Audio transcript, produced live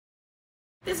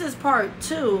This is part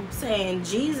 2, saying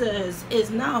Jesus is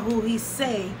not who he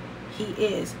say he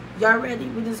is. Y'all ready?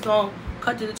 We're just going to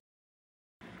cut to the...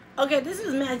 Okay, this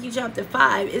is Matthew chapter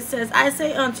 5. It says, I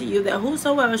say unto you that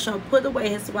whosoever shall put away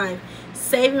his wife,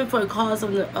 saving for the cause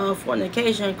of the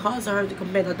fornication, cause her to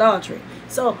commit adultery.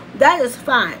 So that is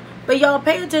fine. But y'all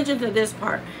pay attention to this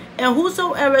part. And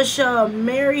whosoever shall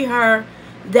marry her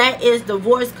that is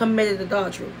divorced committed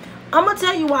adultery. I'm going to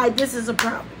tell you why this is a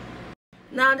problem.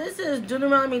 Now, this is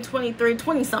Deuteronomy 23,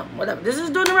 20-something, whatever. This is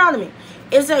Deuteronomy.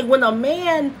 It's like when a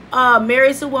man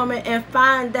marries a woman and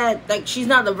find that like she's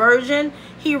not a virgin,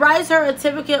 he writes her a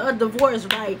certificate of divorce,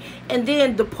 right? And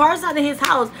then departs out of his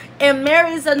house and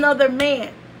marries another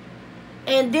man.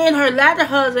 And then her latter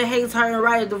husband hates her and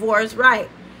writes a divorce, right?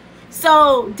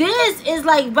 So this is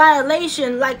like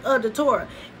violation like of the Torah.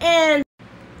 And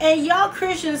y'all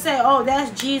Christians say, oh,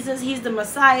 that's Jesus. He's the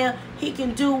Messiah. He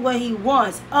can do what he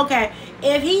wants. Okay,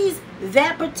 if he's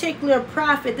that particular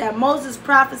prophet that Moses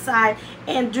prophesied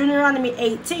in Deuteronomy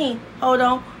 18, hold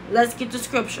on, let's get the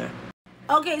scripture.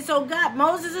 Okay, so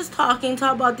Moses is talking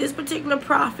about this particular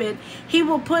prophet. He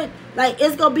will put, like,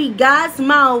 it's going to be God's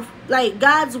mouth, like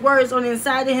God's words on the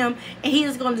inside of him, and he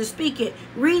is going to speak it.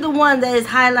 Read the one that is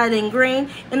highlighted in green,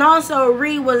 and also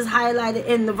read what is highlighted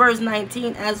in the verse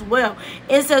 19 as well.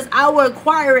 It says, I will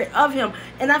require it of him.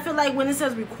 And I feel like when it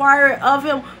says require it of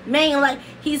him, meaning like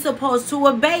he's supposed to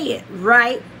obey it,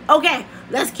 right? Okay,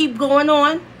 let's keep going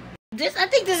on. I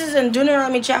think this is in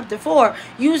Deuteronomy chapter 4.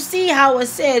 You see how it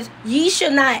says, ye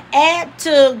should not add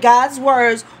to God's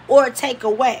words or take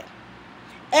away.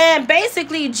 And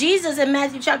basically, Jesus in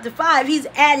Matthew chapter 5, he's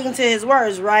adding to his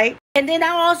words, right? And then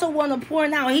I also want to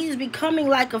point out, he's becoming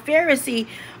like a Pharisee,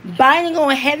 binding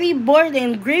on heavy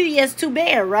burden, grievous to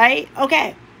bear, right?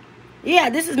 Okay. Yeah,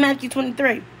 this is Matthew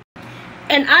 23.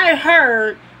 And I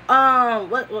heard,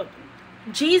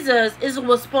 Jesus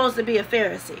was supposed to be a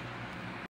Pharisee.